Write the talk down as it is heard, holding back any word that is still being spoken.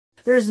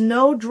There's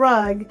no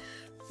drug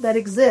that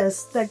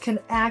exists that can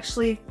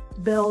actually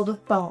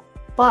build bone.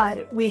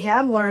 But we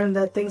have learned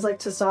that things like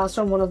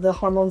testosterone, one of the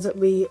hormones that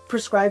we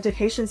prescribe to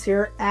patients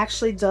here,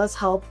 actually does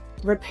help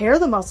repair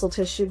the muscle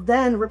tissue,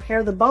 then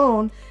repair the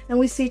bone. And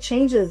we see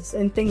changes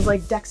in things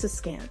like DEXA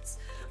scans,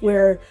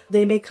 where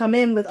they may come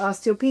in with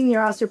osteopenia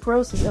or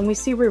osteoporosis, and we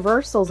see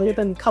reversals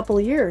even a couple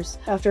of years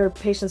after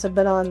patients have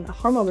been on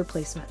hormone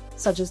replacement,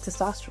 such as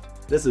testosterone.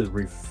 This is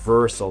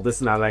reversal. This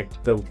is not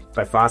like the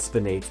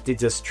bisphosphonates. They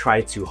just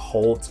try to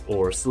halt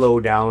or slow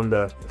down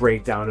the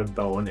breakdown of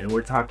bone. And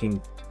we're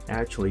talking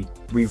actually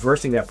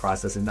reversing that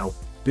process and now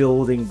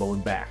building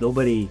bone back.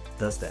 Nobody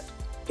does that.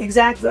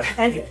 Exactly.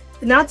 And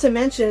not to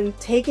mention,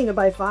 taking a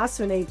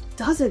biphosphonate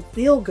doesn't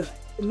feel good.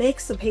 It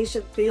makes the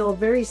patient feel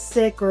very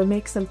sick or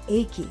makes them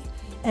achy.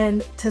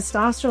 And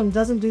testosterone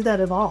doesn't do that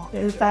at all.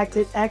 In fact,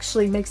 it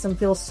actually makes them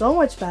feel so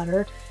much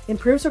better,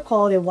 improves their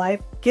quality of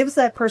life, gives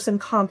that person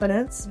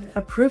confidence,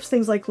 improves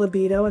things like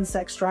libido and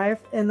sex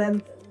drive, and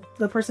then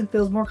the person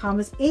feels more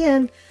confident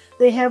and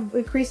they have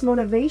increased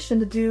motivation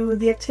to do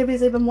the activities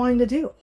they've been wanting to do.